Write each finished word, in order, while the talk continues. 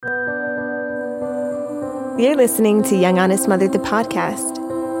You're listening to Young Honest Mother, the podcast.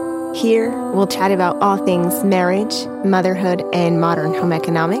 Here, we'll chat about all things marriage, motherhood, and modern home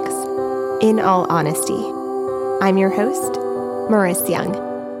economics, in all honesty. I'm your host, Maurice Young.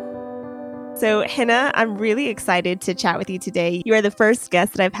 So, Hannah, I'm really excited to chat with you today. You are the first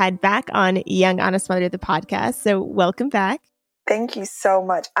guest that I've had back on Young Honest Mother, the podcast. So, welcome back. Thank you so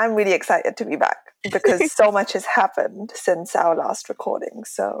much. I'm really excited to be back because so much has happened since our last recording.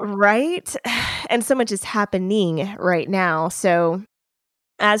 Right? And so much is happening right now. So,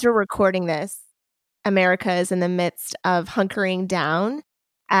 as we're recording this, America is in the midst of hunkering down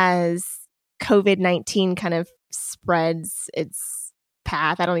as COVID-19 kind of spreads its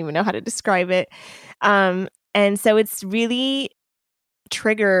path. I don't even know how to describe it. And so it's really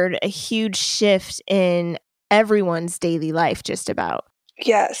triggered a huge shift in everyone's daily life, just about.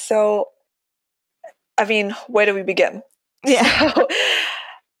 Yeah. So, I mean, where do we begin? Yeah. So,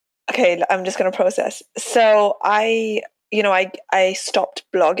 okay, I'm just going to process. So I stopped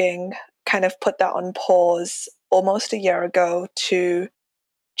blogging, kind of put that on pause almost a year ago to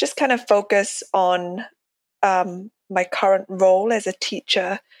just kind of focus on my current role as a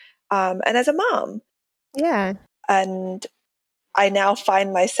teacher and as a mom. Yeah. And I now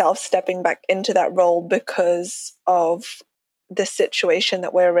find myself stepping back into that role because of the situation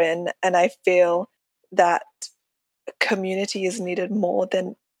that we're in. And I feel that community is needed more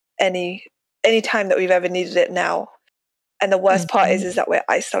than any time that we've ever needed it now. And the worst part is that we're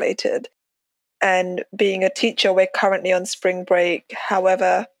isolated. And being a teacher, we're currently on spring break.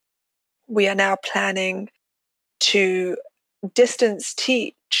 However, we are now planning to distance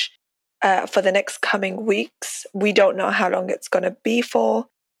teach for the next coming weeks. We don't know how long it's going to be for.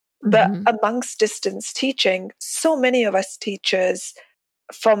 But amongst distance teaching, so many of us teachers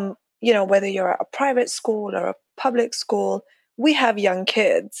from, whether you're at a private school or a public school, we have young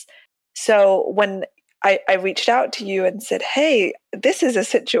kids. So when I reached out to you and said, hey, this is a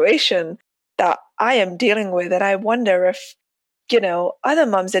situation that I am dealing with, and I wonder if, other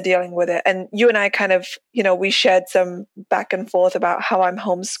moms are dealing with it. And you and I kind of, we shared some back and forth about how I'm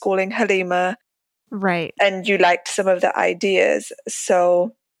homeschooling Halima. Right. And you liked some of the ideas.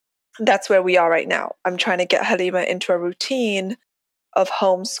 So that's where we are right now. I'm trying to get Halima into a routine of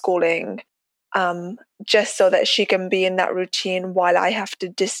homeschooling, just so that she can be in that routine while I have to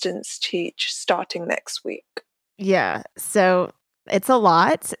distance teach starting next week. Yeah. So it's a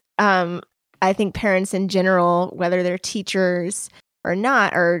lot. I think parents in general, whether they're teachers or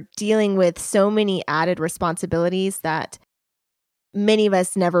not, are dealing with so many added responsibilities that many of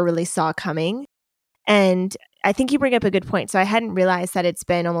us never really saw coming. And I think you bring up a good point. So I hadn't realized that it's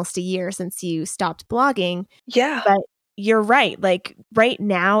been almost a year since you stopped blogging. Yeah. But you're right. Like right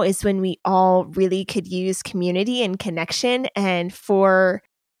now is when we all really could use community and connection. And for,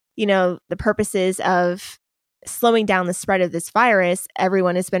 the purposes of slowing down the spread of this virus,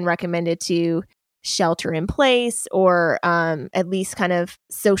 everyone has been recommended to shelter in place or at least kind of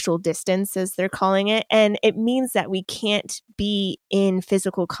social distance, as they're calling it. And it means that we can't be in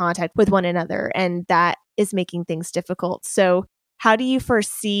physical contact with one another. And that is making things difficult. So how do you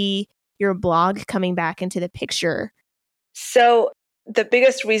foresee your blog coming back into the picture? So the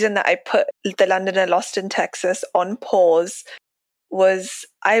biggest reason that I put The Londoner Lost in Texas on pause was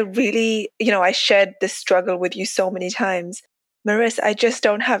I really, I shared this struggle with you so many times. Maurice, I just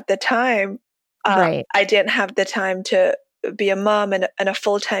don't have the time. Right. I didn't have the time to be a mom and a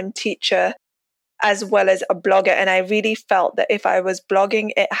full-time teacher as well as a blogger. And I really felt that if I was blogging,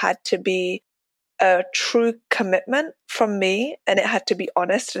 it had to be a true commitment from me and it had to be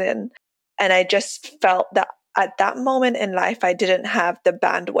honest. And I just felt that at that moment in life, I didn't have the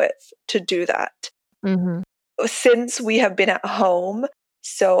bandwidth to do that. Since we have been at home,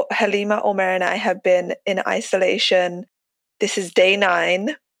 so Halima, Omer, and I have been in isolation. This is day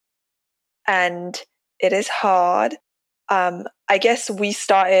 9, and it is hard. I guess we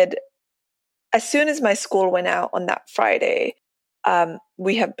started as soon as my school went out on that Friday.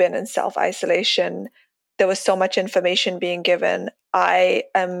 We have been in self-isolation. There was so much information being given. I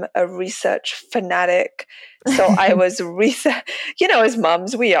am a research fanatic. So I was as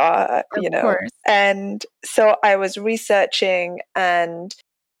moms, we are, Of course. And so I was researching, and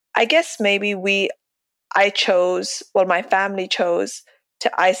I guess maybe my family chose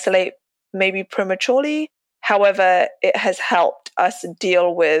to isolate maybe prematurely. However, it has helped us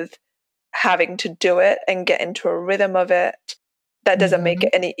deal with having to do it and get into a rhythm of it. That doesn't make it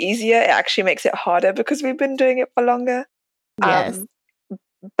any easier. It actually makes it harder because we've been doing it for longer. Yes.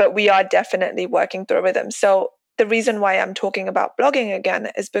 But we are definitely working through a rhythm. So the reason why I'm talking about blogging again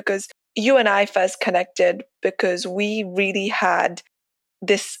is because you and I first connected because we really had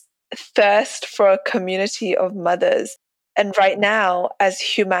this thirst for a community of mothers. And right now, as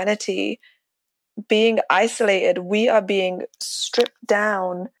humanity, being isolated, we are being stripped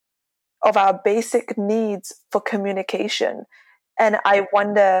down of our basic needs for communication. And I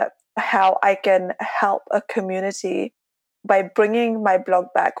wonder how I can help a community by bringing my blog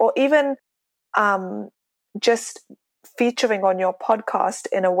back, or even just featuring on your podcast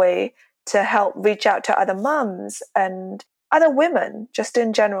in a way to help reach out to other mums and other women just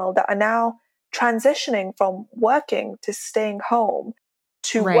in general that are now transitioning from working to staying home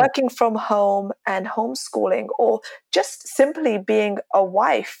to Right. working from home and homeschooling, or just simply being a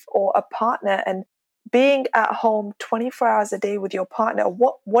wife or a partner and being at home 24 hours a day with your partner.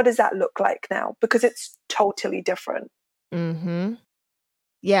 What does that look like now? Because it's totally different. Mm-hmm.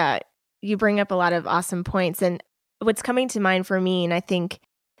 Yeah, you bring up a lot of awesome points. And what's coming to mind for me, and I think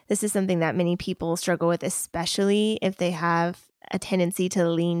this is something that many people struggle with, especially if they have a tendency to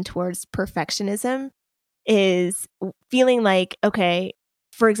lean towards perfectionism, is feeling like, okay,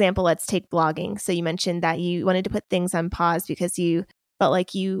 for example, let's take blogging. So you mentioned that you wanted to put things on pause because you felt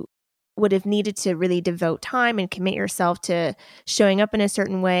like you would have needed to really devote time and commit yourself to showing up in a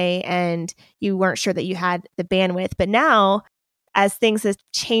certain way, and you weren't sure that you had the bandwidth. But now, as things have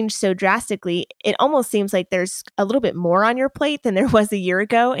changed so drastically, it almost seems like there's a little bit more on your plate than there was a year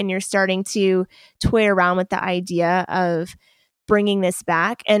ago, and you're starting to toy around with the idea of bringing this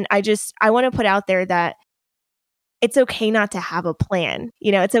back. And I want to put out there that it's okay not to have a plan.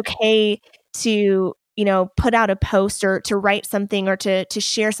 It's okay to, put out a post or to write something or to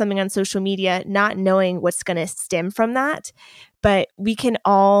share something on social media, not knowing what's going to stem from that. But we can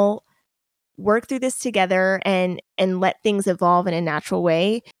all work through this together and let things evolve in a natural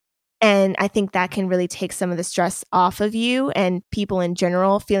way. And I think that can really take some of the stress off of you and people in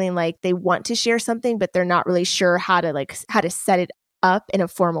general, feeling like they want to share something, but they're not really sure how to set it up in a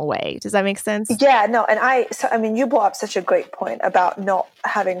formal way. Does that make sense? Yeah, no, and I mean, you brought up such a great point about not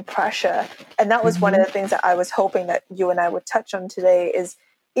having pressure. And that was one of the things that I was hoping that you and I would touch on today, is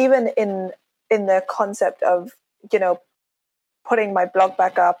even in the concept of, putting my blog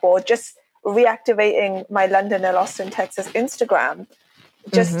back up, or just reactivating my London and Austin, Texas Instagram,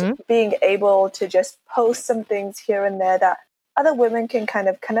 just being able to just post some things here and there that other women can kind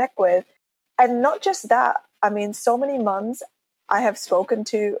of connect with. And not just that, I mean, so many mums I have spoken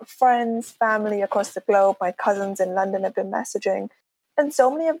to, friends, family across the globe, my cousins in London have been messaging, and so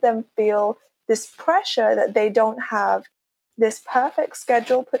many of them feel this pressure that they don't have this perfect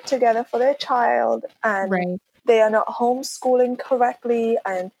schedule put together for their child, and they are not homeschooling correctly,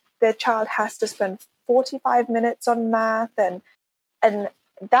 and their child has to spend 45 minutes on math, and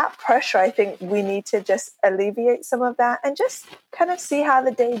that pressure, I think we need to just alleviate some of that and just kind of see how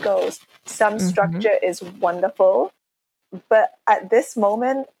the day goes. Some structure is wonderful, but at this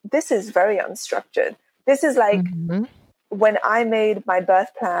moment, this is very unstructured. This is like when I made my birth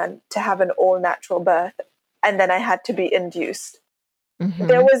plan to have an all natural birth, and then I had to be induced.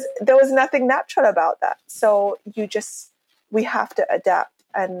 There was nothing natural about that. So we have to adapt.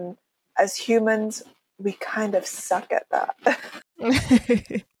 And as humans, we kind of suck at that.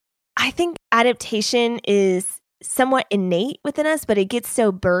 I think adaptation is somewhat innate within us, but it gets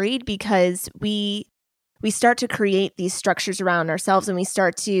so buried because we start to create these structures around ourselves, and we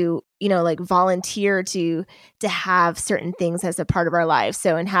start to, volunteer to have certain things as a part of our lives.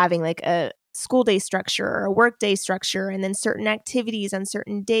 So in having like a school day structure or a work day structure, and then certain activities on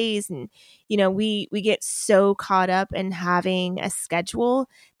certain days. And, we get so caught up in having a schedule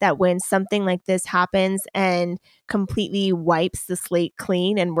that when something like this happens and completely wipes the slate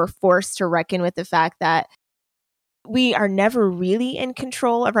clean, and we're forced to reckon with the fact that we are never really in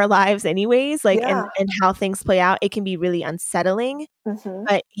control of our lives anyways, and how things play out, it can be really unsettling.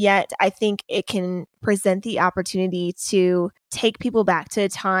 But yet I think it can present the opportunity to take people back to a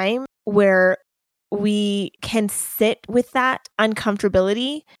time where we can sit with that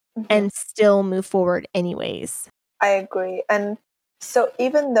uncomfortability and still move forward anyways. I agree. And so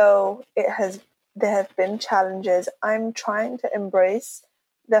even though there have been challenges, I'm trying to embrace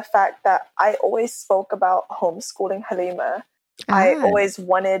the fact that I always spoke about homeschooling Halima. I always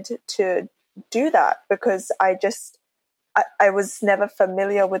wanted to do that because I was never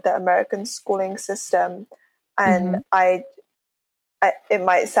familiar with the American schooling system. And it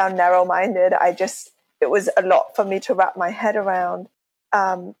might sound narrow-minded. It was a lot for me to wrap my head around.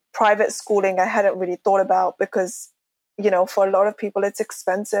 Private schooling, I hadn't really thought about because, for a lot of people, it's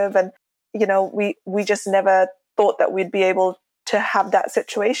expensive. And, we just never thought that we'd be able to have that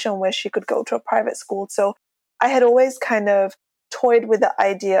situation where she could go to a private school. So I had always kind of toyed with the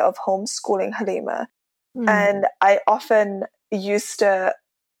idea of homeschooling Halima. And I often used to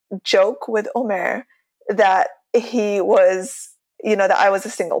joke with Omer that he was, that I was a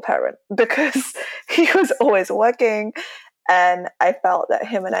single parent because he was always working. And I felt that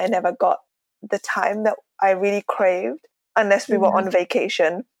him and I never got the time that I really craved unless we were on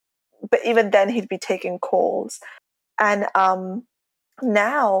vacation. But even then, he'd be taking calls. And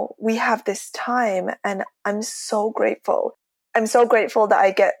now we have this time, and I'm so grateful. I'm so grateful that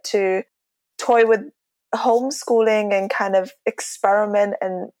I get to toy with homeschooling and kind of experiment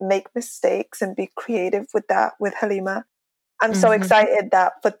and make mistakes and be creative with that with Halima. I'm so excited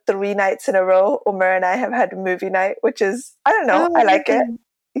that for 3 nights in a row, Umar and I have had movie night, which is, I don't know, I like it.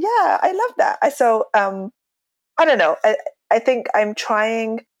 Yeah, I love that. I don't know. I think I'm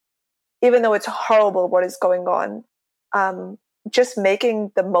trying, even though it's horrible what is going on, just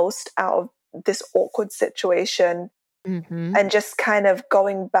making the most out of this awkward situation and just kind of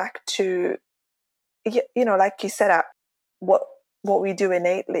going back to, like you said, what we do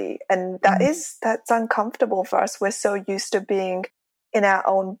innately. And that's uncomfortable for us. We're so used to being in our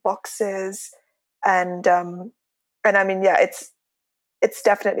own boxes. And I mean, yeah, it's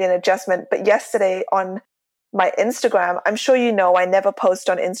definitely an adjustment. But yesterday on my Instagram, I'm sure I never post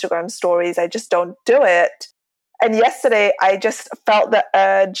on Instagram stories. I just don't do it. And yesterday I just felt the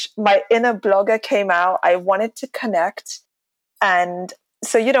urge. My inner blogger came out. I wanted to connect. And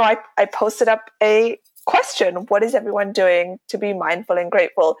so, I posted up a question. What is everyone doing to be mindful and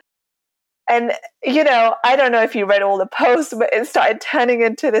grateful? And, I don't know if you read all the posts, but it started turning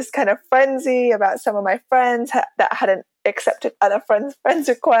into this kind of frenzy about some of my friends that hadn't accepted other friends'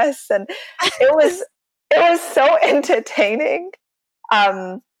 requests. And it was so entertaining.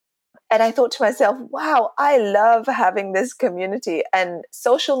 And I thought to myself, wow, I love having this community, and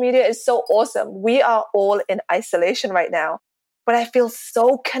social media is so awesome. We are all in isolation right now, but I feel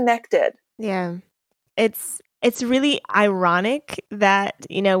so connected. Yeah. It's really ironic that,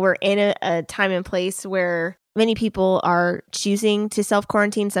 we're in a time and place where many people are choosing to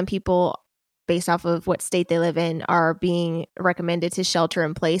self-quarantine. Some people, based off of what state they live in, are being recommended to shelter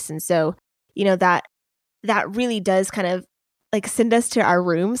in place. And so, that really does kind of like send us to our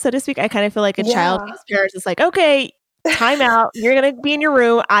room, so to speak. I kind of feel like a child whose parents is like, okay, time out. You're going to be in your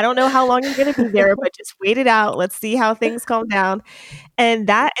room. I don't know how long you're going to be there, but just wait it out. Let's see how things calm down. And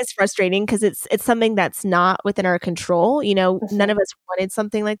that is frustrating because it's something that's not within our control. None of us wanted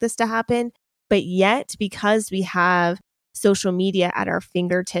something like this to happen, but yet because we have social media at our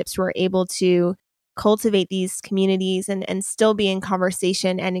fingertips, we're able to cultivate these communities and still be in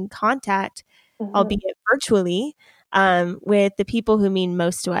conversation and in contact, albeit virtually, with the people who mean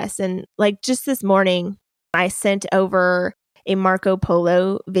most to us. And like just this morning, I sent over a Marco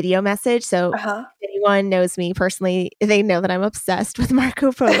Polo video message. So if anyone knows me personally, they know that I'm obsessed with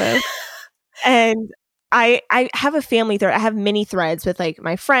Marco Polo. And I have a family thread. I have many threads with like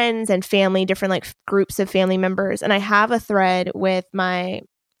my friends and family, different like groups of family members. And I have a thread with my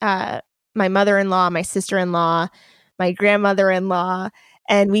mother-in-law, my sister-in-law, my grandmother-in-law.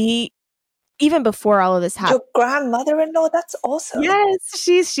 And we, even before all of this happened. Your grandmother-in-law? That's awesome. Yes,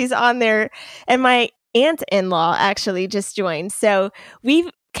 she's on there. And my aunt-in-law actually just joined. So we've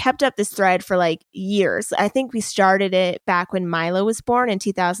kept up this thread for like years. I think we started it back when Milo was born in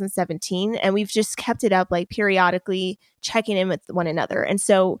 2017. And we've just kept it up like periodically checking in with one another. And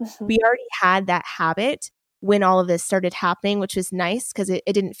so we already had that habit when all of this started happening, which was nice because it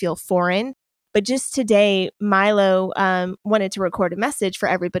didn't feel foreign. But just today, Milo wanted to record a message for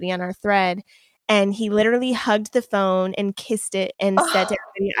everybody on our thread. And he literally hugged the phone and kissed it and said to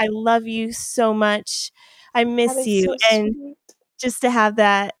everybody, I love you so much. I miss you. So and sweet. Just to have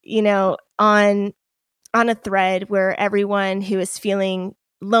that, on a thread where everyone who is feeling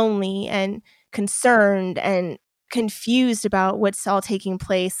lonely and concerned and confused about what's all taking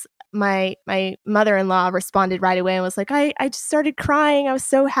place, my mother-in-law responded right away and was like, I just started crying. I was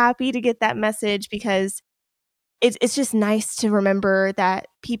so happy to get that message because it's just nice to remember that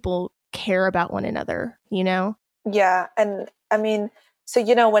people care about one another, Yeah. And I mean, so,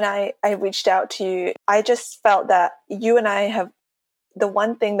 when I reached out to you, I just felt that you and I have the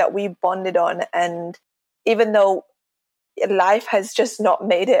one thing that we bonded on. And even though life has just not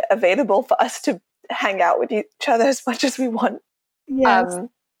made it available for us to hang out with each other as much as we want, Yes.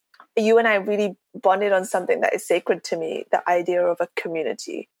 You and I really bonded on something that is sacred to me, the idea of a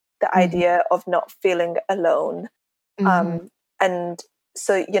community, the idea of not feeling alone. And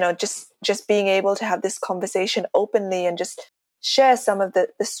so, just being able to have this conversation openly and just share some of the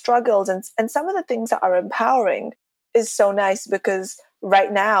struggles and some of the things that are empowering is so nice because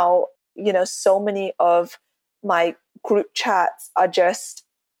right now, so many of my group chats are just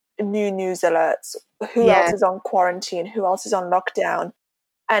new news alerts. Who else is on quarantine? Who else is on lockdown?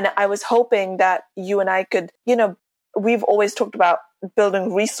 And I was hoping that you and I could, we've always talked about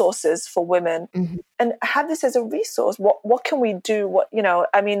building resources for women and have this as a resource. What can we do?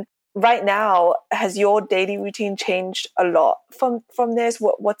 Right now, has your daily routine changed a lot from this?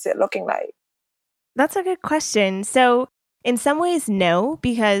 What's it looking like? That's a good question. So, in some ways, no,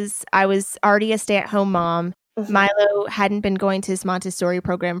 because I was already a stay-at-home mom. Milo hadn't been going to his Montessori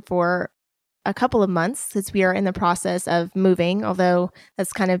program for a couple of months since we are in the process of moving, although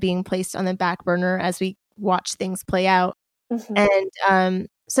that's kind of being placed on the back burner as we watch things play out. And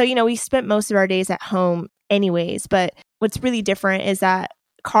so, we spent most of our days at home anyways. But what's really different is that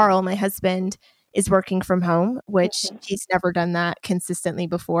Carl, my husband, is working from home, which he's never done that consistently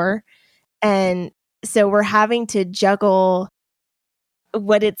before. And so we're having to juggle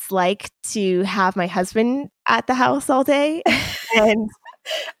what it's like to have my husband at the house all day. And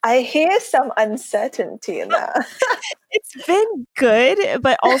I hear some uncertainty in that. It's been good,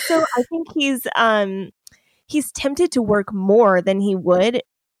 but also I think he's tempted to work more than he would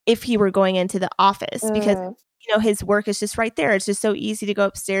if he were going into the office because his work is just right there. It's just so easy to go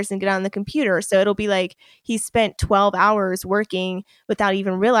upstairs and get on the computer. So it'll be like he spent 12 hours working without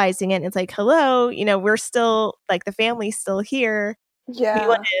even realizing it. And it's like, hello, we're still like the family's still here. Yeah. We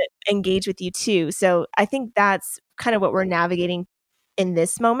want to engage with you too. So I think that's kind of what we're navigating in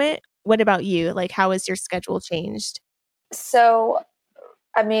this moment. What about you? Like, how has your schedule changed? So,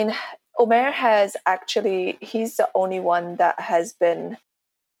 Omer he's the only one that has been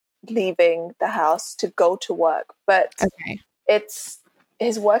leaving the house to go to work, but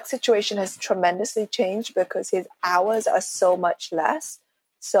his work situation has tremendously changed because his hours are so much less.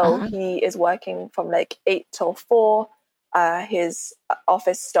 So he is working from like 8 till 4. His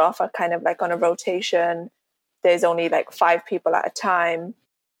office staff are kind of like on a rotation. There's only like 5 people at a time.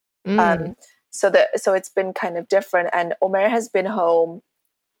 So it's been kind of different. And Omer has been home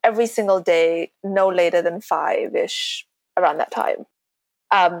every single day, no later than 5-ish, around that time,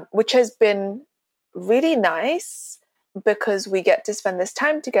 which has been really nice because we get to spend this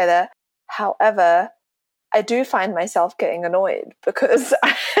time together. However, I do find myself getting annoyed because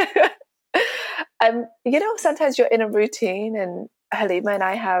sometimes you're in a routine and Halima and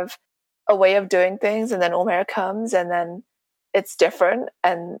I have a way of doing things, and then Omer comes and then it's different,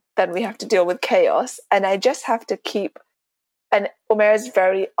 and then we have to deal with chaos. And I just have to and Omer is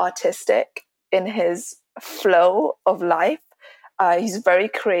very artistic in his flow of life. He's very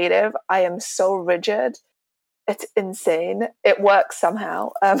creative. I am so rigid. It's insane. It works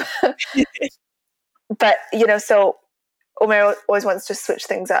somehow. But, so Omer always wants to switch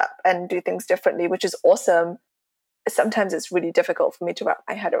things up and do things differently, which is awesome. Sometimes it's really difficult for me to wrap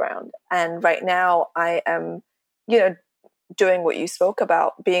my head around. And right now I am, doing what you spoke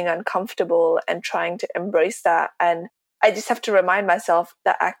about, being uncomfortable and trying to embrace that. And I just have to remind myself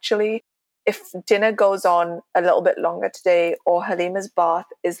that actually, if dinner goes on a little bit longer today, or Halima's bath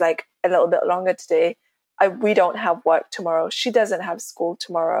is like a little bit longer today, we don't have work tomorrow. She doesn't have school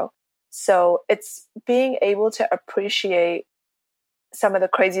tomorrow. So it's being able to appreciate some of the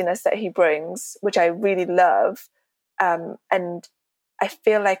craziness that he brings, which I really love. And I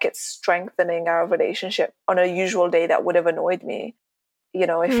feel like it's strengthening our relationship on a usual day that would have annoyed me.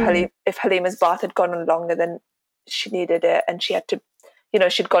 If Halima's bath had gone on longer than she needed it, and she had to,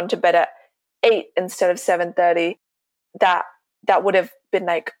 she'd gone to bed at 8 instead of 7:30, that would have been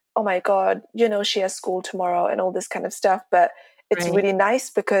like, oh my God, she has school tomorrow and all this kind of stuff. But it's really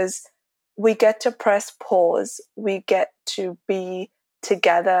nice because we get to press pause. We get to be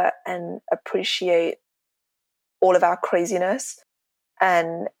together and appreciate all of our craziness.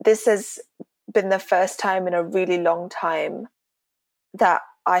 And this has been the first time in a really long time that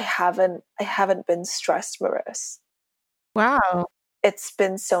I haven't been stressed, Marissa. Wow. It's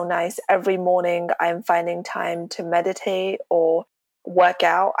been so nice. Every morning I'm finding time to meditate or work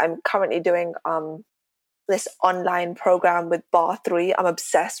out. I'm currently doing this online program with Barre3. I'm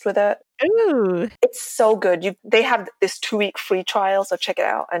obsessed with it. Ooh. It's so good. They have this 2-week free trial, so check it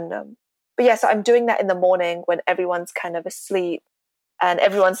out. And but yeah, so I'm doing that in the morning when everyone's kind of asleep and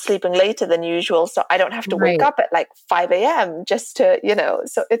everyone's sleeping later than usual, so I don't have to wake up at like 5 a.m. just to,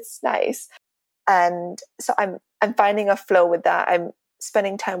 so it's nice. And so I'm finding a flow with that. I'm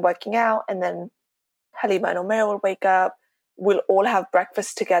spending time working out, and then Halima and Omer will wake up. We'll all have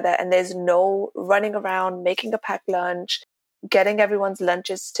breakfast together, and there's no running around, making a packed lunch, getting everyone's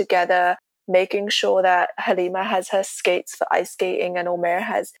lunches together, making sure that Halima has her skates for ice skating and Omer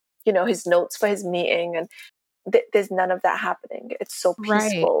has, his notes for his meeting. And there's none of that happening. It's so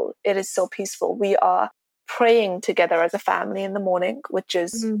peaceful. It is so peaceful. We are praying together as a family in the morning, which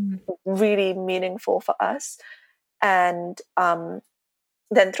is really meaningful for us. And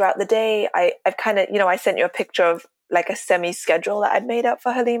then throughout the day, I've kind of, I sent you a picture of like a semi-schedule that I'd made up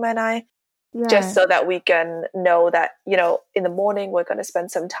for Halima and I, just so that we can know that, in the morning, we're going to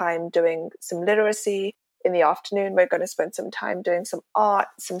spend some time doing some literacy. In the afternoon, we're going to spend some time doing some art,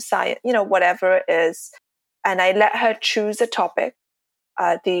 some science, whatever it is. And I let her choose a topic.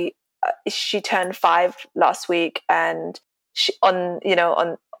 She turned 5 last week, and she, on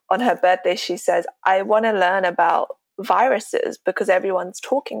her birthday, she says, "I want to learn about viruses because everyone's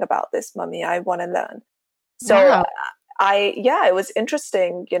talking about this, Mummy. I want to learn." So Wow. it was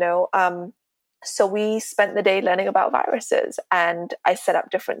interesting, so we spent the day learning about viruses, and I set up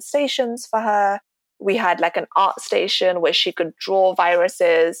different stations for her. We had like an art station where she could draw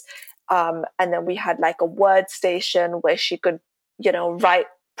viruses. And then we had like a word station where she could,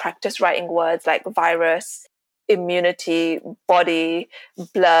 practice writing words like virus, immunity, body,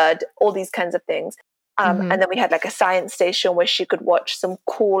 blood, all these kinds of things. And then we had like a science station where she could watch some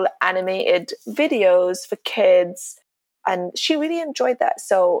cool animated videos for kids. And she really enjoyed that.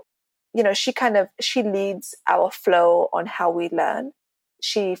 So, she leads our flow on how we learn.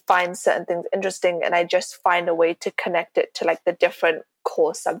 She finds certain things interesting, and I just find a way to connect it to like the different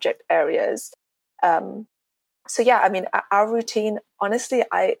core subject areas. Our routine, honestly,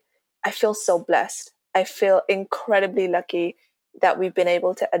 I feel so blessed. I feel incredibly lucky that we've been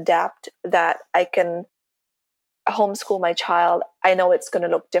able to adapt, that I can homeschool my child. I know it's going to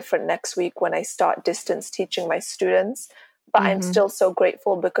look different next week when I start distance teaching my students, but I'm still so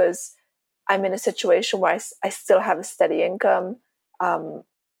grateful because I'm in a situation where I still have a steady income. I'm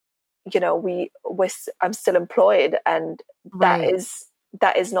still employed, and Right.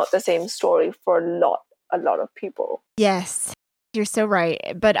 that is not the same story for a lot of people. Yes, you're so right.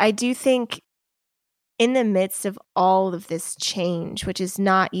 But I do think in the midst of all of this change, which is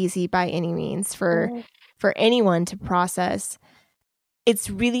not easy by any means for anyone to process, it's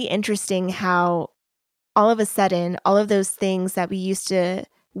really interesting how all of a sudden, all of those things that we used to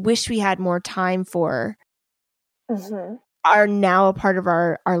wish we had more time for are now a part of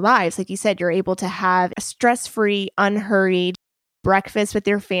our lives. Like you said, you're able to have a stress-free, unhurried breakfast with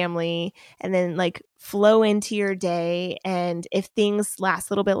your family and then like flow into your day. And if things last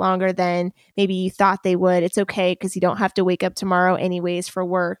a little bit longer than maybe you thought they would, it's okay because you don't have to wake up tomorrow anyways for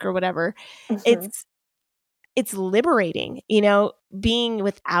work or whatever. It's liberating, being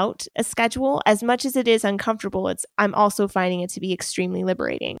without a schedule. As much as it is uncomfortable, I'm also finding it to be extremely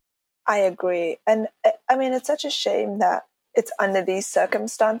liberating. I agree. And I mean, it's such a shame that it's under these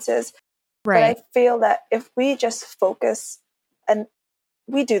circumstances. Right. But I feel that if we just focus, and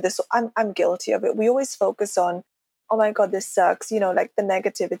we do this, I'm guilty of it. We always focus on, oh my God, this sucks, like the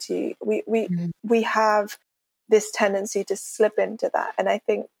negativity. We have this tendency to slip into that. And I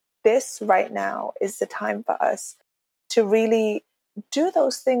think this right now is the time for us to really do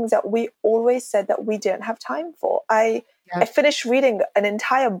those things that we always said that we didn't have time for. I finished reading an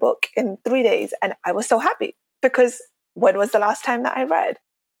entire book in 3 days, and I was so happy because when was the last time that I read?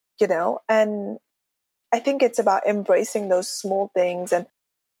 And I think it's about embracing those small things. And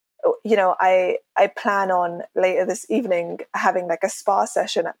I plan on later this evening having like a spa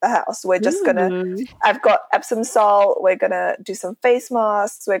session at the house. We're just I've got Epsom salt, we're gonna do some face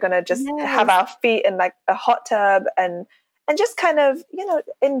masks, we're gonna just have our feet in like a hot tub and just kind of,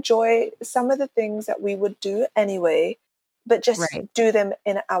 enjoy some of the things that we would do anyway, but just do them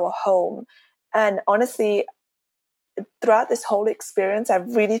in our home. And honestly, throughout this whole experience,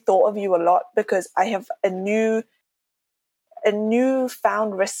 I've really thought of you a lot because I have a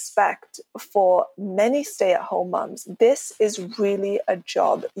newfound respect for many stay-at-home moms. This is really a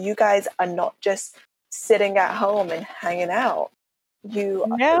job. You guys are not just sitting at home and hanging out. Yes,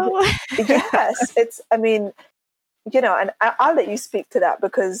 and I'll let you speak to that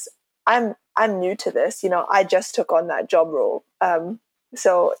because I'm new to this. I just took on that job role. But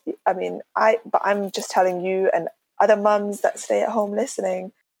I'm just telling you and other mums that stay at home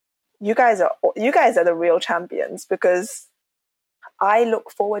listening, you guys are the real champions because I look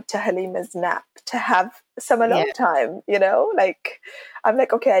forward to Halima's nap to have some alone time, I'm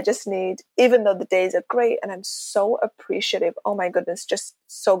like, okay, I just need, even though the days are great and I'm so appreciative, oh my goodness, just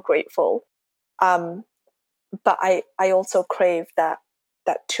so grateful. But I also crave that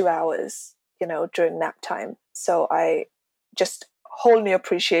 2 hours, during nap time. So I just whole new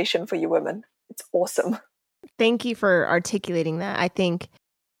appreciation for you women. It's awesome. Thank you for articulating that. I think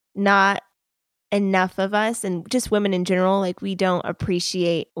not enough of us, and just women in general, like we don't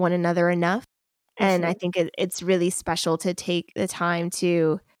appreciate one another enough. And I think it's really special to take the time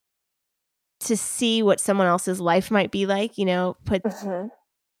to see what someone else's life might be like, to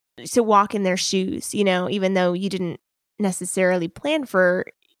walk in their shoes, even though you didn't necessarily plan for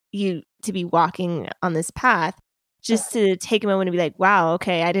you to be walking on this path. Just to take a moment and be like, wow,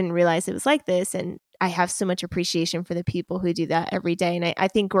 okay, I didn't realize it was like this. And I have so much appreciation for the people who do that every day. And I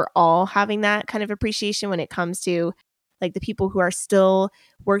think we're all having that kind of appreciation when it comes to like the people who are still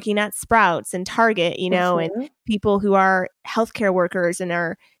working at Sprouts and Target, you know, and people who are healthcare workers and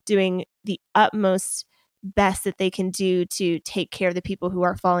are doing the utmost best that they can do to take care of the people who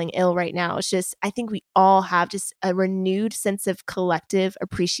are falling ill right now. It's just, I think we all have just a renewed sense of collective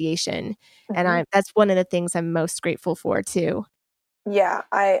appreciation. And that's one of the things I'm most grateful for too. Yeah,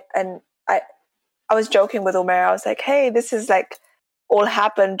 I was joking with Umair. I was like, hey, this is like all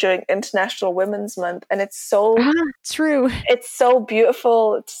happened during International Women's Month. And it's so true. It's so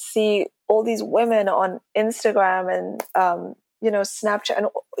beautiful to see all these women on Instagram and, Snapchat and,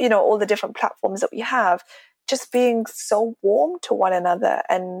 all the different platforms that we have just being so warm to one another.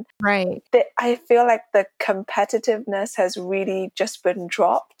 And right. I feel like the competitiveness has really just been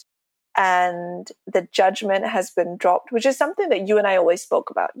dropped and the judgment has been dropped, which is something that you and I always spoke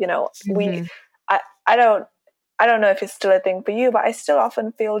about. I don't know if it's still a thing for you, but I still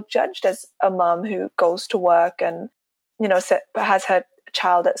often feel judged as a mom who goes to work and, has her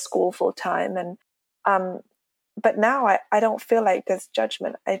child at school full time. And, but now I don't feel like there's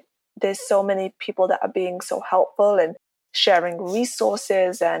judgment. There's so many people that are being so helpful and sharing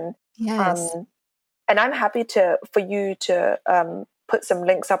resources and, yes. And I'm happy for you to, put some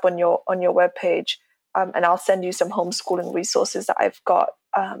links up on your webpage. And I'll send you some homeschooling resources that I've got.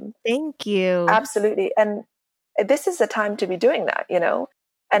 Thank you. Absolutely. And this is the time to be doing that, and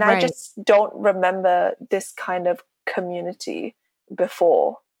right. I just don't remember this kind of community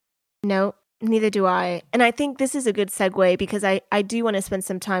before. No, neither do I. And I think this is a good segue because I do want to spend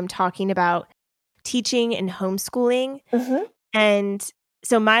some time talking about teaching and homeschooling. And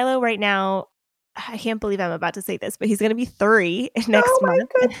so Milo right now, I can't believe I'm about to say this, but he's going to be 3 next month. Oh my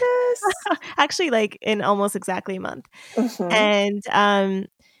goodness. Actually, like in almost exactly a month. And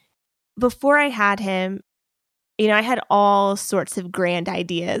before I had him, I had all sorts of grand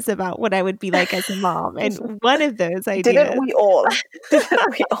ideas about what I would be like as a mom. And one of those ideas... Didn't we all?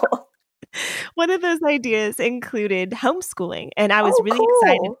 One of those ideas included homeschooling. And I was really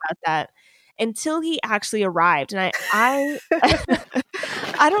excited about that until he actually arrived. And I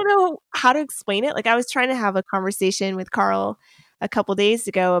I don't know how to explain it. Like I was trying to have a conversation with Carl a couple days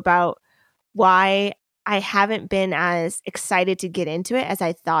ago about why I haven't been as excited to get into it as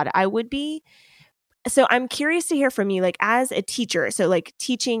I thought I would be. So I'm curious to hear from you, like as a teacher. So like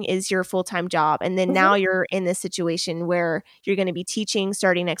teaching is your full-time job. And then now you're in this situation where you're going to be teaching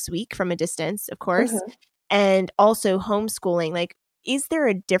starting next week from a distance, of course, and also homeschooling. Like, is there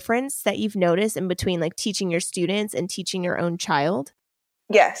a difference that you've noticed in between like teaching your students and teaching your own child?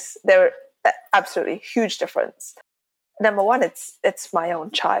 Yes, there absolutely huge difference. Number one, it's my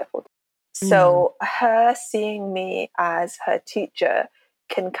own child. So her seeing me as her teacher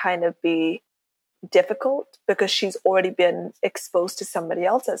can kind of be difficult because she's already been exposed to somebody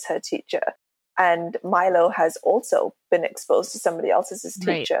else as her teacher. And Milo has also been exposed to somebody else as his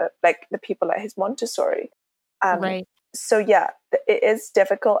teacher, like the people at his Montessori. So yeah, it is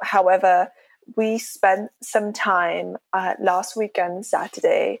difficult. However, we spent some time last weekend,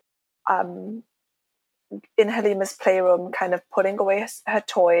 Saturday, in Halima's playroom, kind of putting away her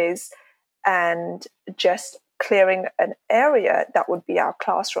toys and just clearing an area that would be our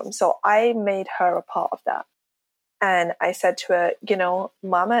classroom. So I made her a part of that. And I said to her,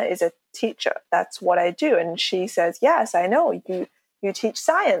 Mama is a teacher. That's what I do. And she says, yes, I know. You teach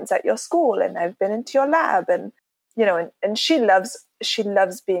science at your school and I've been into your lab. And, and she loves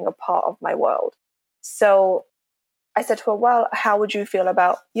being a part of my world. So I said to her, well, how would you feel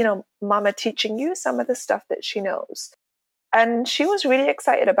about, Mama teaching you some of the stuff that she knows? And she was really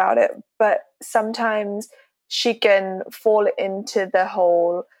excited about it. But sometimes she can fall into the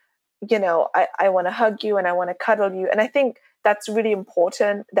whole, I want to hug you and I want to cuddle you. And I think that's really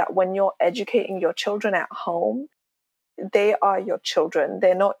important that when you're educating your children at home, they are your children.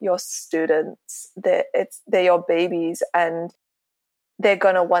 They're not your students. They're your babies and they're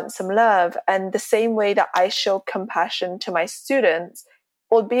going to want some love. And the same way that I show compassion to my students,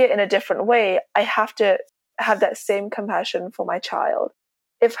 albeit in a different way, I have to have that same compassion for my child.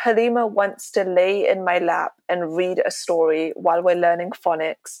 If Halima wants to lay in my lap and read a story while we're learning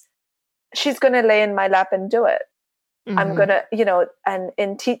phonics, she's going to lay in my lap and do it. I'm going to, and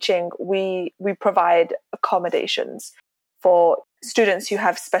in teaching, we provide accommodations for students who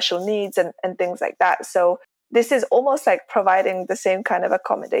have special needs and things like that. So this is almost like providing the same kind of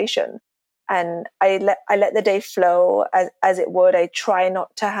accommodation. And I let the day flow as it would. I try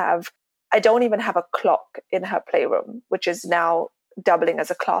not to have I don't even have a clock in her playroom, which is now doubling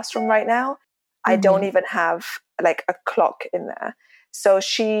as a classroom right now. I don't even have like a clock in there. So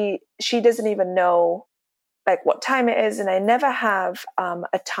she doesn't even know like what time it is, and I never have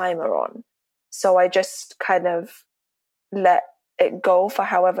a timer on. So I just kind of let it go for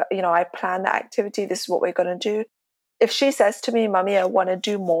however, I plan the activity. This is what we're going to do. If she says to me, Mummy, I want to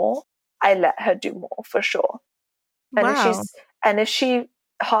do more, I let her do more for sure. And Wow. if she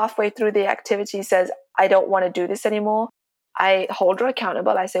halfway through the activity says, I don't want to do this anymore, I hold her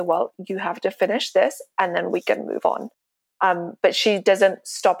accountable. I say, well, you have to finish this and then we can move on. But she doesn't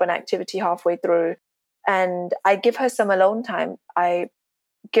stop an activity halfway through. And I give her some alone time. I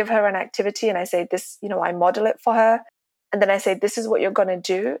give her an activity and I say this, I model it for her. And then I say, this is what you're going to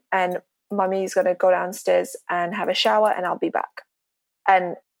do. And Mummy's going to go downstairs and have a shower and I'll be back.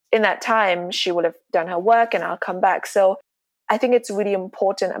 And in that time, she will have done her work and I'll come back. So I think it's really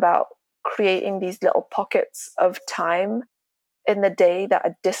important about creating these little pockets of time in the day that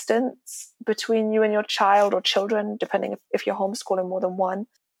are distance between you and your child or children, depending if you're homeschooling more than one.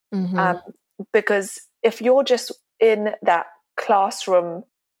 Because if you're just in that classroom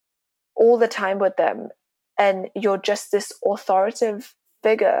all the time with them and you're just this authoritative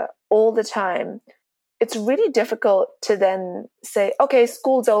figure all the time, it's really difficult to then say, okay,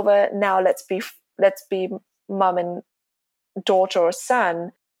 school's over, now let's be mum and daughter or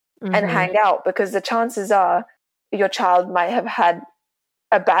son and hang out, because the chances are your child might have had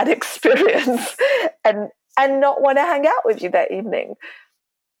a bad experience and not want to hang out with you that evening.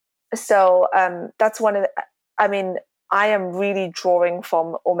 So that's one of the, I am really drawing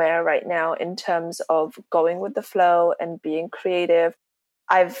from Umair right now in terms of going with the flow and being creative.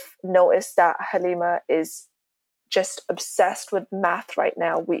 I've noticed that Halima is just obsessed with math right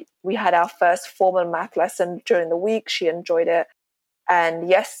now. We had our first formal math lesson during the week. She enjoyed it. And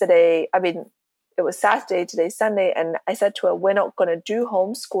yesterday, it was Saturday, today's Sunday, and I said to her, we're not going to do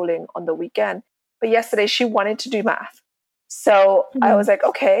homeschooling on the weekend. But yesterday she wanted to do math. So I was like,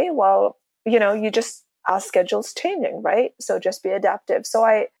 okay, well, our schedule's changing, right? So just be adaptive.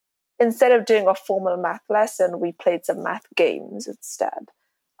 So instead of doing a formal math lesson, we played some math games instead,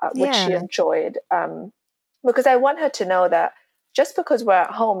 which she enjoyed. Because I want her to know that just because we're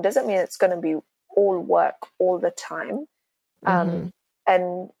at home doesn't mean it's going to be all work all the time.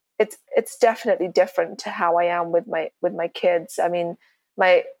 And it's definitely different to how I am with my kids.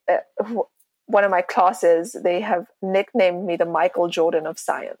 My one of my classes, they have nicknamed me the Michael Jordan of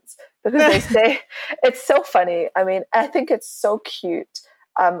science, because they say it's so funny. I think it's so cute.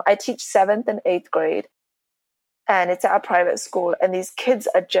 I teach 7th and 8th grade, and it's at a private school, and these kids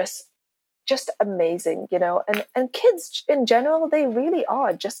are just amazing, and kids in general, they really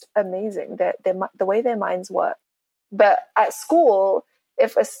are just amazing. The way their minds work. But at school,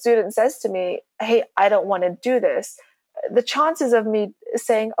 if a student says to me, hey, I don't want to do this, the chances of me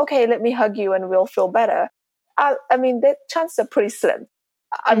saying, okay, let me hug you and we'll feel better, the chances are pretty slim.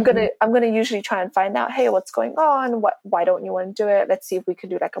 I'm gonna usually try and find out, hey, what's going on? Why don't you want to do it? Let's see if we can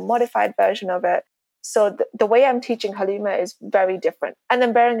do like a modified version of it. So the way I'm teaching Halima is very different. And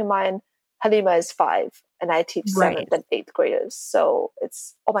then bearing in mind, Halima is 5 and I teach 7th and 8th graders. So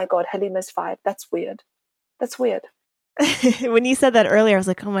it's, oh my God, Halima's 5. That's weird. When you said that earlier, I was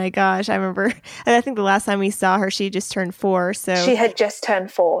like, oh my gosh, I remember. And I think the last time we saw her, she just turned 4. So she had just turned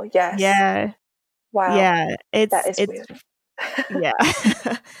 4. Yes. Yeah. Wow. Yeah. It's weird. Yeah.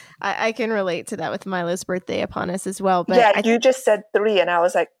 I can relate to that with Milo's birthday upon us as well. But yeah, you just said 3 and I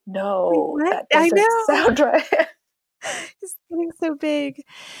was like, no, that doesn't sound right. It's getting so big.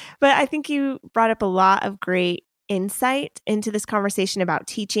 But I think you brought up a lot of great insight into this conversation about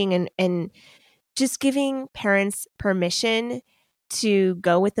teaching and just giving parents permission to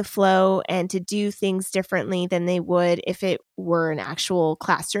go with the flow and to do things differently than they would if it were an actual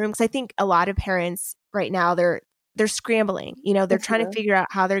classroom. Because I think a lot of parents right now, they're scrambling. They're trying to figure out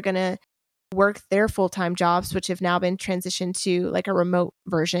how they're going to work their full-time jobs, which have now been transitioned to like a remote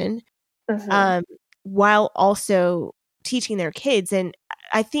version, while also teaching their kids. And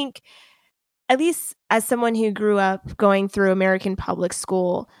I think, at least as someone who grew up going through American public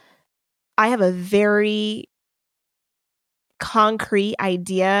school, I have a very concrete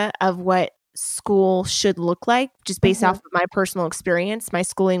idea of what school should look like, just based off of my personal experience. My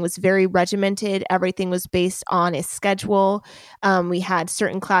schooling was very regimented. Everything was based on a schedule. We had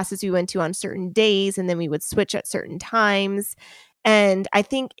certain classes we went to on certain days, and then we would switch at certain times. And I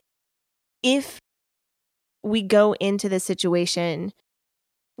think if we go into this situation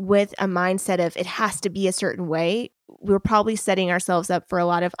with a mindset of it has to be a certain way, we're probably setting ourselves up for a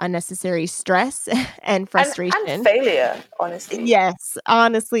lot of unnecessary stress and frustration. And failure, honestly. Yes,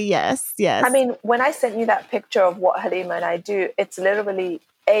 honestly, yes. I mean, when I sent you that picture of what Halima and I do, it's literally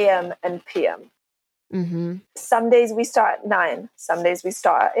AM and PM. Mm-hmm. Some days we start at 9, some days we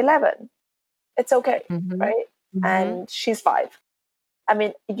start at 11. It's okay, right? Mm-hmm. And she's 5. I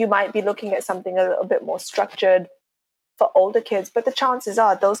mean, you might be looking at something a little bit more structured for older kids, but the chances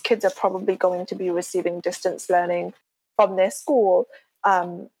are those kids are probably going to be receiving distance learning from their school,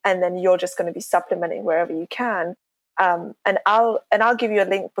 and then you're just going to be supplementing wherever you can. And I'll give you a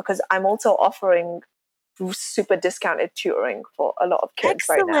link because I'm also offering super discounted tutoring for a lot of kids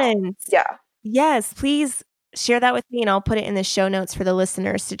right now. Yeah. Yes, please share that with me, and I'll put it in the show notes for the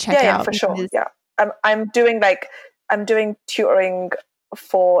listeners to check out. Yeah, for sure. Yeah, I'm doing tutoring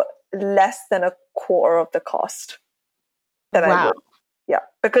for less than a quarter of the cost that I would. Yeah,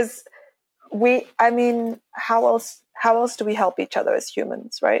 because how else do we help each other as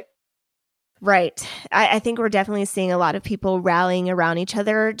humans, right? Right. I think we're definitely seeing a lot of people rallying around each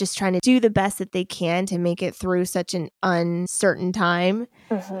other, just trying to do the best that they can to make it through such an uncertain time.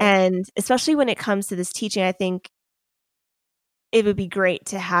 Mm-hmm. And especially when it comes to this teaching, I think it would be great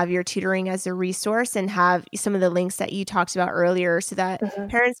to have your tutoring as a resource and have some of the links that you talked about earlier so that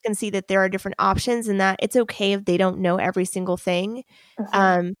parents can see that there are different options and that it's okay if they don't know every single thing.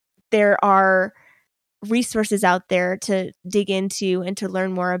 There are resources out there to dig into and to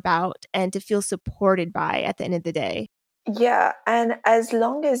learn more about and to feel supported by at the end of the day. Yeah. And as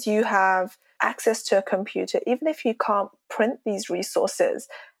long as you have access to a computer, even if you can't print these resources,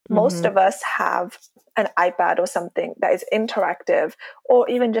 most of us have an iPad or something that is interactive, or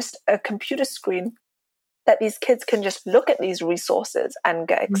even just a computer screen that these kids can just look at these resources and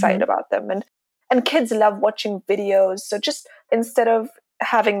get excited about them. And kids love watching videos. So just instead of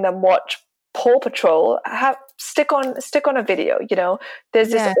having them watch Paw Patrol, stick on a video. There's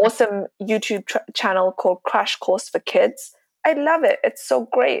this awesome YouTube channel called Crash Course for Kids. I love it. It's so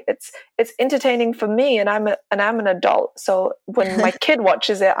great. It's entertaining for me, and I'm an adult. So when my kid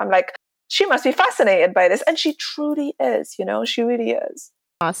watches it, I'm like, she must be fascinated by this, and she truly is. She really is.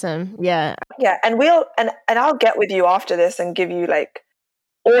 Awesome. Yeah. Yeah, and I'll get with you after this and give you like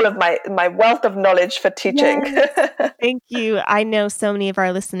all of my wealth of knowledge for teaching. Yes. Thank you. I know so many of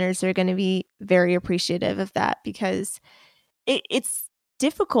our listeners are going to be very appreciative of that because it's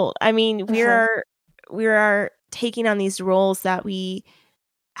difficult. I mean, we are taking on these roles that we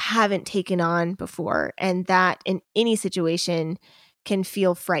haven't taken on before, and that in any situation can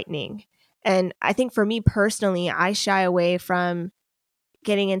feel frightening. And I think for me personally, I shy away from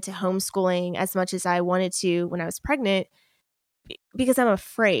getting into homeschooling as much as I wanted to when I was pregnant because I'm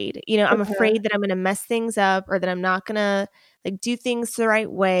afraid. I'm afraid that I'm going to mess things up or that I'm not going to do things the right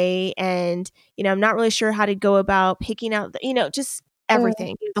way, and I'm not really sure how to go about picking out just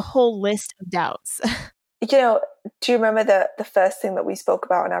everything, the whole list of doubts. Do you remember the first thing that we spoke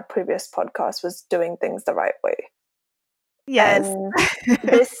about in our previous podcast was doing things the right way? Yes.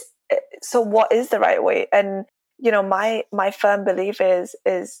 And so what is the right way? And my firm belief is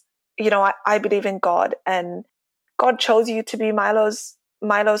I believe in God, and God chose you to be Milo's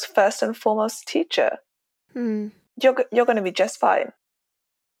first and foremost teacher. You're going to be just fine.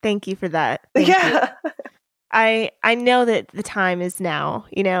 Thank you for that. Thank you. I know that the time is now,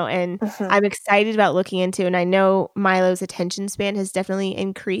 and I'm excited about looking into it. And I know Milo's attention span has definitely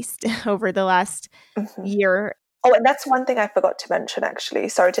increased over the last year. Oh, and that's one thing I forgot to mention, actually.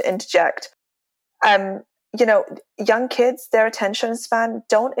 Sorry to interject. Young kids, their attention span,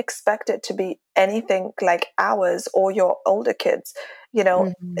 don't expect it to be anything like ours or your older kids.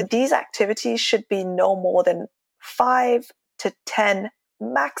 These activities should be no more than 5 to 10,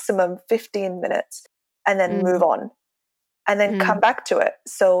 maximum 15 minutes, and then move on and then come back to it.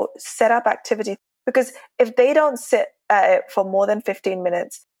 So set up activity, because if they don't sit at it for more than 15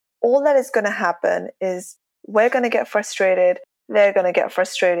 minutes, all that is going to happen is we're going to get frustrated, they're going to get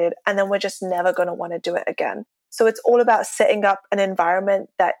frustrated, and then we're just never going to want to do it again. So it's all about setting up an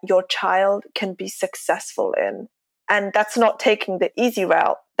environment that your child can be successful in. And that's not taking the easy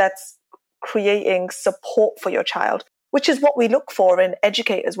route. That's creating support for your child, which is what we look for in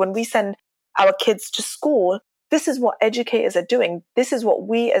educators. When we send our kids to school, this is what educators are doing. This is what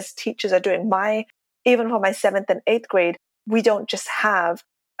we as teachers are doing. Even for my 7th and 8th grade, we don't just have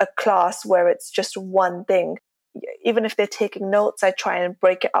a class where it's just one thing. Even if they're taking notes, I try and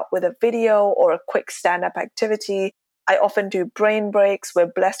break it up with a video or a quick stand-up activity. I often do brain breaks.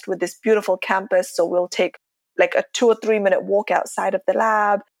 We're blessed with this beautiful campus, so we'll take like a 2 or 3 minute walk outside of the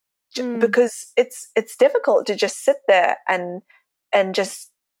lab, because it's difficult to just sit there and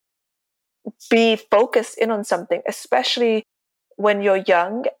just be focused in on something, especially when you're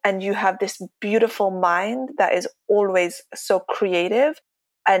young and you have this beautiful mind that is always so creative,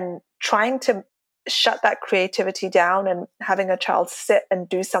 and trying to shut that creativity down and having a child sit and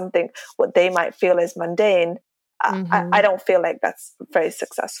do something what they might feel is mundane, I don't feel like that's very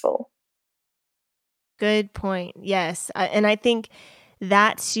successful. Good point. Yes. And I think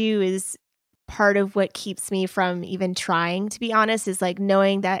that too is part of what keeps me from even trying, to be honest, is like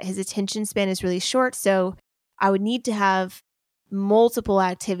knowing that his attention span is really short. So I would need to have multiple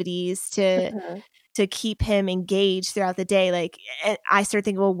activities to keep him engaged throughout the day. Like, and I start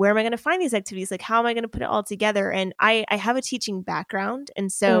thinking, well, where am I going to find these activities? Like, how am I going to put it all together? And I have a teaching background.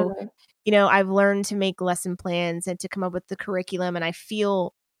 And so, I've learned to make lesson plans and to come up with the curriculum. And I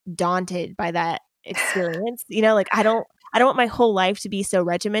feel daunted by that experience. Like I don't want my whole life to be so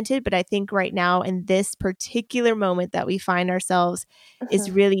regimented, but I think right now in this particular moment that we find ourselves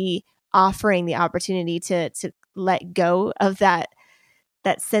is really offering the opportunity to let go of that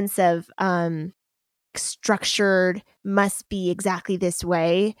sense of structured, must be exactly this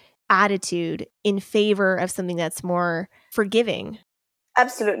way attitude in favor of something that's more forgiving.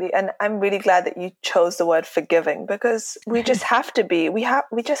 Absolutely. And I'm really glad that you chose the word forgiving, because we just have to be. We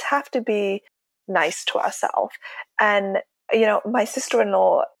just have to be nice to ourselves. And, my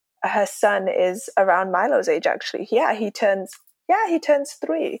sister-in-law, her son is around Milo's age, actually. He turns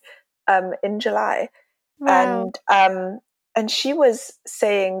 3 in July. Wow. And she was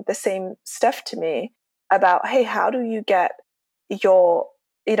saying the same stuff to me about, hey, how do you get your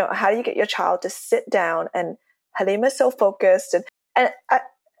child to sit down? And Halima's so focused, and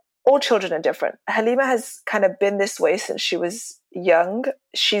all children are different. Halima has kind of been this way since she was young.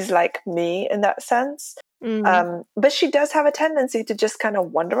 She's like me in that sense. But she does have a tendency to just kind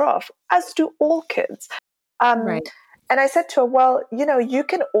of wander off, as do all kids. Right. And I said to her, well, you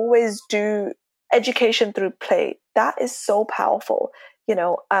can always do education through play. That is so powerful.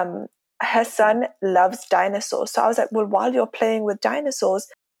 Her son loves dinosaurs. So I was like, well, while you're playing with dinosaurs,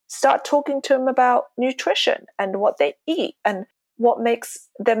 start talking to him about nutrition and what they eat and what makes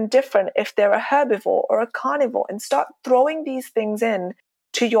them different if they're a herbivore or a carnivore, and start throwing these things in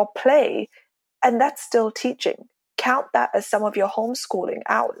to your play. And that's still teaching. Count that as some of your homeschooling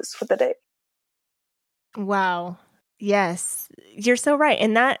hours for the day. Wow. Yes, you're so right.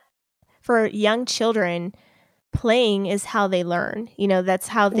 And that, for young children, playing is how they learn. That's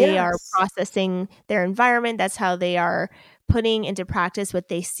how they are processing their environment. That's how they are putting into practice what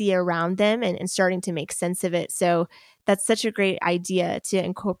they see around them and starting to make sense of it. So that's such a great idea to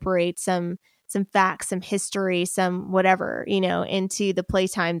incorporate some facts, some history, some whatever, into the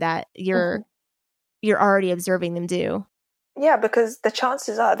playtime that you're already observing them do. Yeah, because the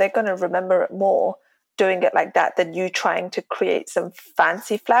chances are they're going to remember it more doing it like that than you trying to create some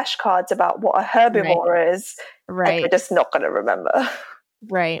fancy flashcards about what a herbivore is. Right. And they're just not going to remember.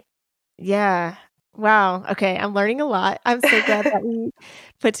 Right. Yeah. Wow. Okay. I'm learning a lot. I'm so glad that we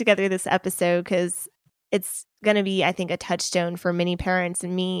put together this episode, because it's going to be, I think, a touchstone for many parents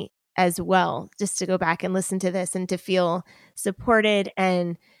and me as well, just to go back and listen to this and to feel supported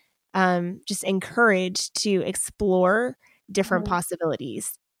and just encouraged to explore different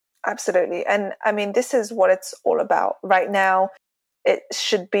possibilities. Absolutely. And I mean, this is what it's all about. Right now, it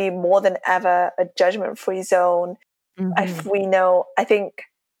should be more than ever a judgment-free zone. If we know, I think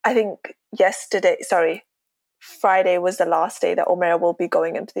Friday was the last day that Omer will be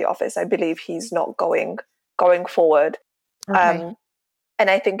going into the office. I believe he's not going forward. Okay. And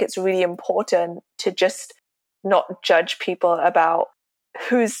I think it's really important to just not judge people about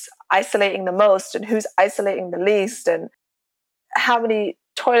who's isolating the most and who's isolating the least, and how many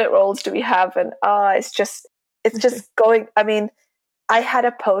toilet rolls do we have. And it's just going. I mean, I had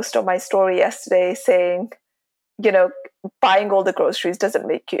a post on my story yesterday saying, buying all the groceries doesn't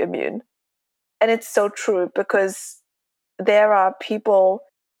make you immune. And it's so true, because there are people,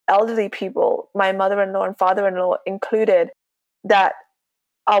 elderly people, my mother-in-law and father-in-law included, that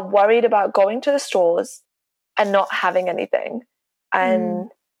are worried about going to the stores and not having anything. And,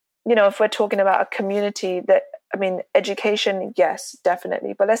 if we're talking about a community education, yes,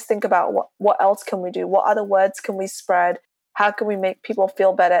 definitely. But let's think about what else can we do? What other words can we spread? How can we make people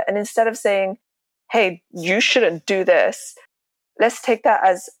feel better? And instead of saying, hey, you shouldn't do this, let's take that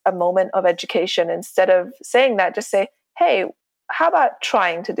as a moment of education. Instead of saying that, just say, hey, how about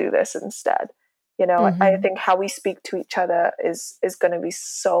trying to do this instead? I think how we speak to each other is going to be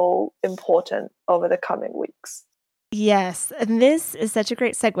so important over the coming weeks. Yes. And this is such a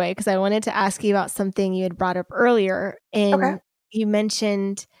great segue, because I wanted to ask you about something you had brought up earlier. And you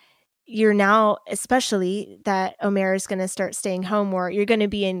mentioned you're now, especially that Omer is going to start staying home more, you're going to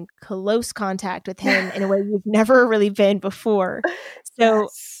be in close contact with him in a way you've never really been before. So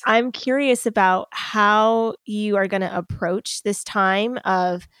Yes. I'm curious about how you are going to approach this time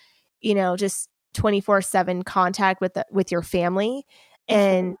of, just 24/7 contact with your family,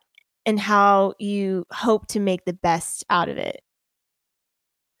 and Mhm. and how you hope to make the best out of it.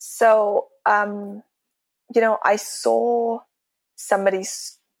 So, I saw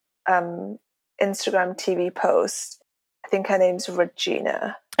somebody's Instagram TV post. I think her name's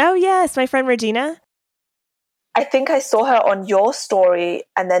Regina. Oh yes, my friend Regina. I think I saw her on your story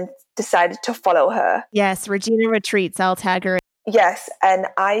and then decided to follow her. Yes, Regina Retreats. I'll tag her. Yes, and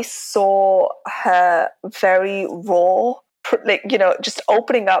I saw her very raw, like, just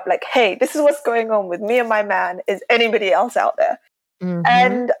opening up like, hey, this is what's going on with me and my man. Is anybody else out there? Mm-hmm.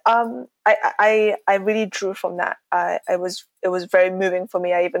 And I really drew from that. It was very moving for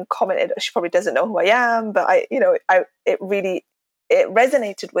me. I even commented. She probably doesn't know who I am, but it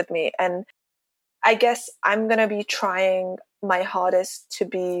resonated with me. And I guess I'm gonna be trying my hardest to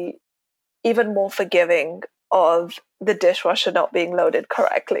be even more forgiving of the dishwasher not being loaded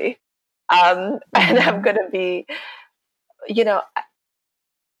correctly. And I'm gonna be, you know,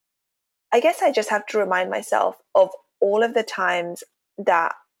 I guess I just have to remind myself of all of the times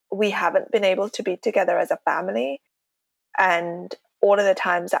that we haven't been able to be together as a family, and all of the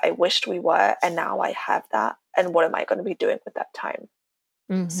times that I wished we were, and now I have that. And what am I going to be doing with that time?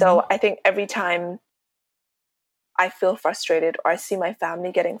 Mm-hmm. So I think every time I feel frustrated or I see my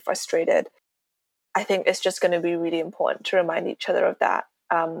family getting frustrated, I think it's just going to be really important to remind each other of that.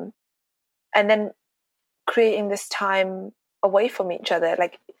 And then creating this time away from each other.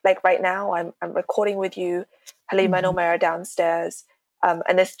 Like right now, I'm recording with you, Halima and Omer downstairs,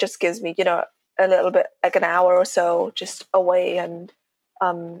 and this just gives me, a little bit, like an hour or so, just away, and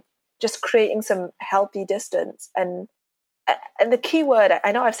just creating some healthy distance. And the key word,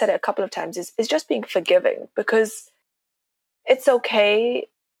 I know I've said it a couple of times, is just being forgiving, because it's okay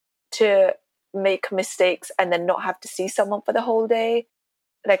to make mistakes and then not have to see someone for the whole day,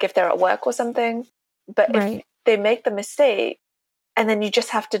 like if they're at work or something. But if Right. they make the mistake and then you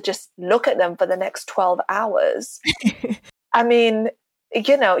just have to just look at them for the next 12 hours, I mean,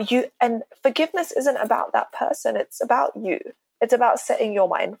 and forgiveness isn't about that person, it's about you. It's about setting your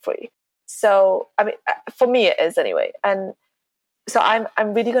mind free. So, I mean, for me it is anyway. And so I'm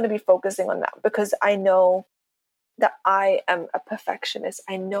really going to be focusing on that, because I know that I am a perfectionist.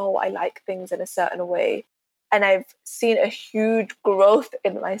 I know I like things in a certain way. And I've seen a huge growth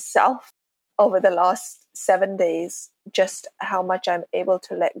in myself over the last 7 days, just how much I'm able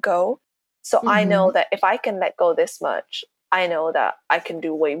to let go. So I know that if I can let go this much, I know that I can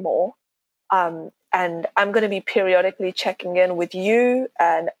do way more. And I'm going to be periodically checking in with you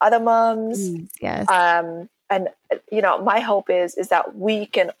and other moms. Yes. And my hope is that we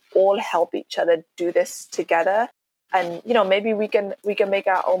can all help each other do this together. And maybe we can make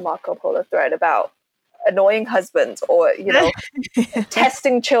our own Marco Polo thread about annoying husbands, or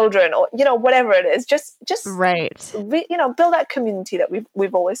testing children, or whatever it is. Just right. Build that community that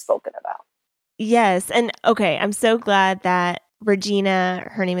we've always spoken about. Yes. And okay, I'm so glad that Regina,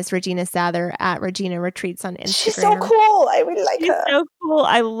 her name is Regina Sather at Regina Retreats on Instagram. She's so cool. I really like her. She's so cool.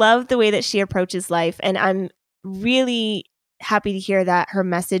 I love the way that she approaches life. And I'm really happy to hear that her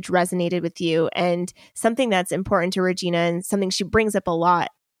message resonated with you. And something that's important to Regina, and something she brings up a lot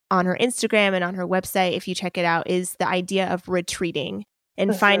on her Instagram and on her website, if you check it out, is the idea of retreating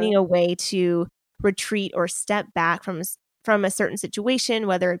and finding a way to retreat or step back from a certain situation,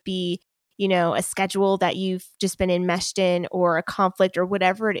 whether it be a schedule that you've just been enmeshed in, or a conflict, or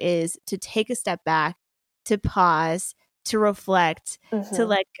whatever it is, to take a step back, to pause, to reflect, to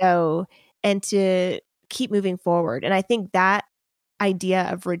let go, and to keep moving forward. And I think that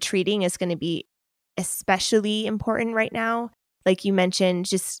idea of retreating is going to be especially important right now. Like you mentioned,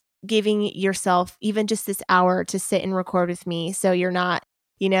 just giving yourself even just this hour to sit and record with me, so you're not,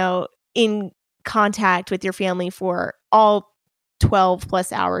 in contact with your family for all 12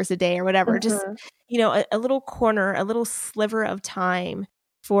 plus hours a day or whatever. Just, a little corner, a little sliver of time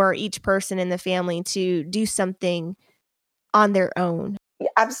for each person in the family to do something on their own. Yeah,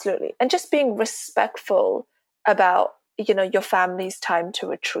 absolutely. And just being respectful about, your family's time to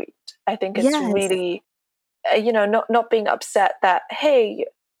retreat. I think it's really, not being upset that, hey,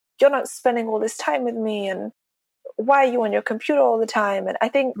 you're not spending all this time with me, and why are you on your computer all the time? And I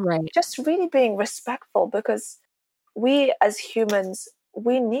think just really being respectful, because we as humans,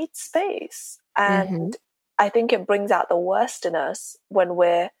 we need space. And I think it brings out the worst in us when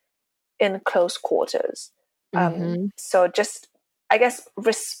we're in close quarters. So just, I guess,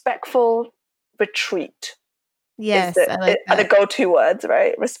 respectful retreat Yes, I like are the that. go-to words,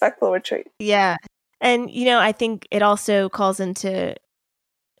 right? Respectful retreat. Yeah. And, I think it also calls into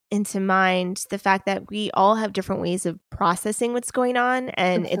mind the fact that we all have different ways of processing what's going on,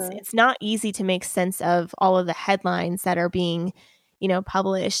 and it's not easy to make sense of all of the headlines that are being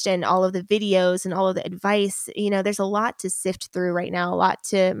published, and all of the videos and all of the advice. There's a lot to sift through right now, a lot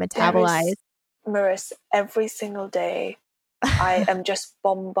to metabolize. Maris, every single day I am just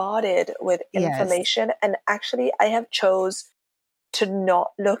bombarded with information. Yes. And actually I have chose to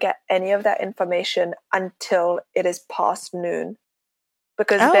not look at any of that information until it is past noon.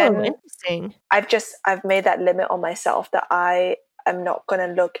 Because then interesting. I've made that limit on myself that I am not going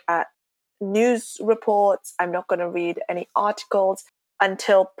to look at news reports. I'm not going to read any articles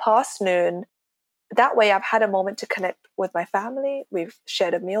until past noon. That way I've had a moment to connect with my family. We've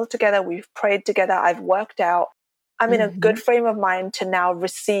shared a meal together. We've prayed together. I've worked out. I'm in a good frame of mind to now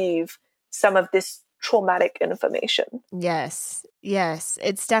receive some of this traumatic information. Yes. Yes.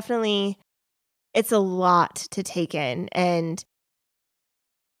 It's definitely, it's a lot to take in. And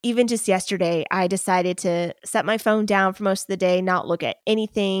even just yesterday, I decided to set my phone down for most of the day, not look at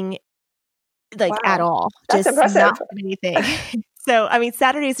anything at all. That's just impressive. Not anything. So, I mean,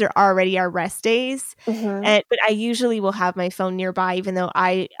 Saturdays are already our rest days, but I usually will have my phone nearby, even though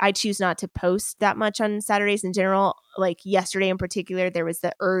I choose not to post that much on Saturdays in general. Like yesterday in particular, there was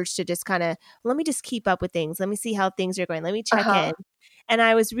the urge to just kind of, let me just keep up with things. Let me see how things are going. Let me check in. And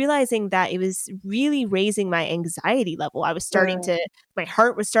I was realizing that it was really raising my anxiety level. I was starting to, my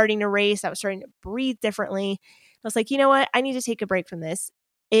heart was starting to race. I was starting to breathe differently. I was like, you know what? I need to take a break from this.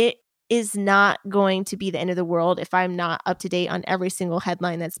 It is not going to be the end of the world if I'm not up to date on every single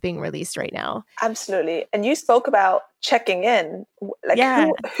headline that's being released right now. Absolutely. And you spoke about checking in.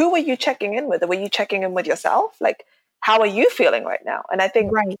 Who were you checking in with? Were you checking in with yourself? Like, how are you feeling right now? And I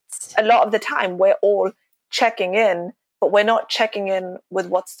think a lot of the time we're all checking in, but we're not checking in with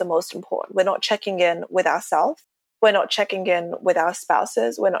what's the most important. We're not checking in with ourselves. We're not checking in with our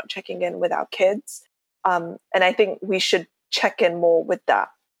spouses. We're not checking in with our kids. And I think we should check in more with that.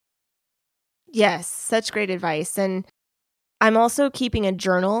 Yes, such great advice. And I'm also keeping a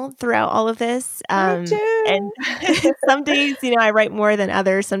journal throughout all of this. Me too. And some days, I write more than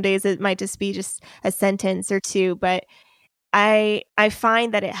others. Some days it might just be just a sentence or two, but I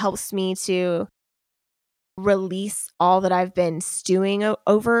find that it helps me to release all that I've been stewing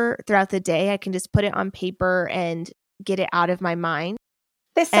over throughout the day. I can just put it on paper and get it out of my mind.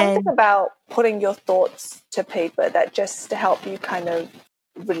 There's something about putting your thoughts to paper that just to help you kind of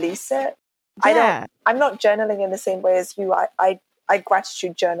release it. Yeah. I'm not journaling in the same way as you. I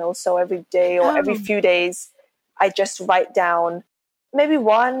gratitude journal. So every day or every few days, I just write down maybe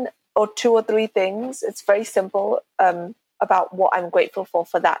one or two or three things. It's very simple about what I'm grateful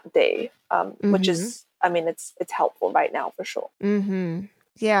for that day, which is, I mean, it's helpful right now for sure.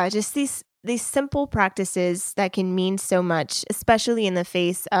 Yeah, just these simple practices that can mean so much, especially in the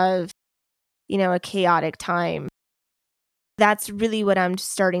face of, a chaotic time. That's really what I'm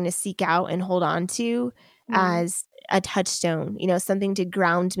starting to seek out and hold on to as a touchstone, something to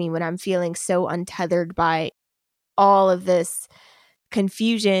ground me when I'm feeling so untethered by all of this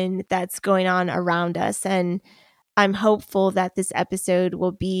confusion that's going on around us. And I'm hopeful that this episode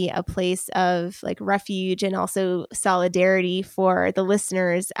will be a place of refuge and also solidarity for the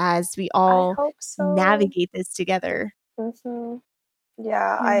listeners as we all navigate this together.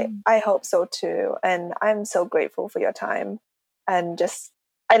 Yeah, I hope so too. And I'm so grateful for your time. And just,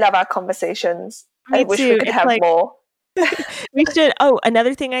 I love our conversations. I wish we could have more. We should. Oh,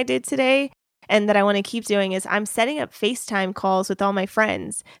 another thing I did today and that I want to keep doing is I'm setting up FaceTime calls with all my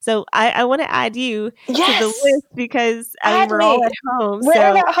friends. So I want to add you to the list because we're all at home. We're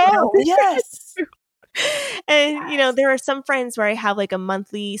all at home. Yes. And, there are some friends where I have a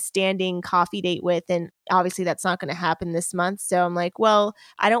monthly standing coffee date with, and obviously that's not going to happen this month. So I'm like, well,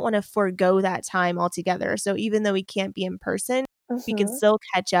 I don't want to forego that time altogether. So even though we can't be in person, we can still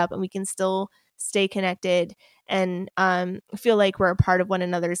catch up and we can still stay connected and feel like we're a part of one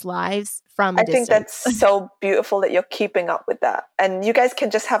another's lives from a distance. I think that's so beautiful that you're keeping up with that. And you guys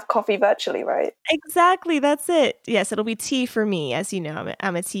can just have coffee virtually, right? Exactly. That's it. Yes, it'll be tea for me. As you know,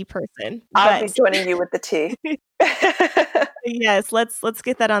 I'm a tea person. I'll be joining you with the tea. Yes, let's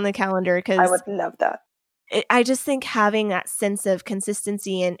get that on the calendar because I would love that. I just think having that sense of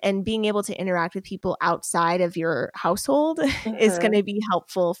consistency and being able to interact with people outside of your household is going to be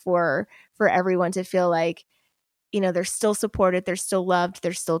helpful for everyone to feel like, they're still supported, they're still loved,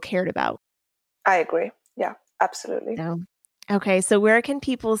 they're still cared about. I agree. Yeah, absolutely. Okay, so where can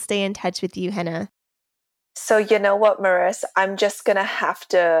people stay in touch with you, Henna? So you know what, Maris? I'm gonna have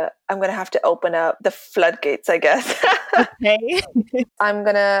to open up the floodgates, I guess. Okay. I'm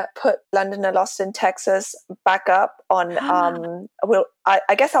gonna put London and Lost in Texas back up on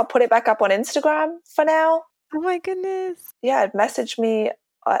I guess I'll put it back up on Instagram for now. Oh my goodness. Yeah, message me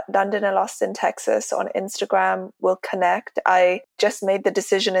at London and Lost in Texas on Instagram. We'll connect. I just made the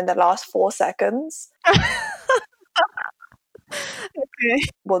decision in the last 4 seconds. Okay.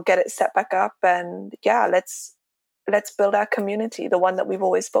 We'll get it set back up, and yeah, let's build our community, the one that we've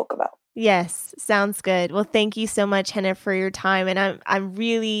always spoke about. Yes, sounds good. Well, thank you so much, Henna, for your time, and I'm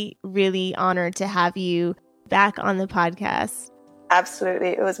really, really honored to have you back on the podcast. Absolutely,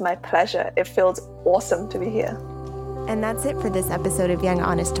 it was my pleasure. It feels awesome to be here. And that's it for this episode of Young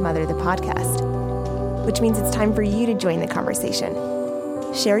Honest Mother, the podcast, which means it's time for you to join the conversation.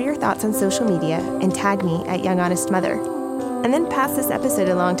 Share your thoughts on social media and tag me at Young Honest Mother. And then pass this episode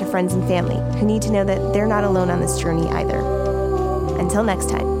along to friends and family who need to know that they're not alone on this journey either. Until next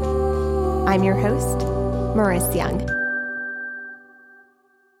time, I'm your host, Maris Young.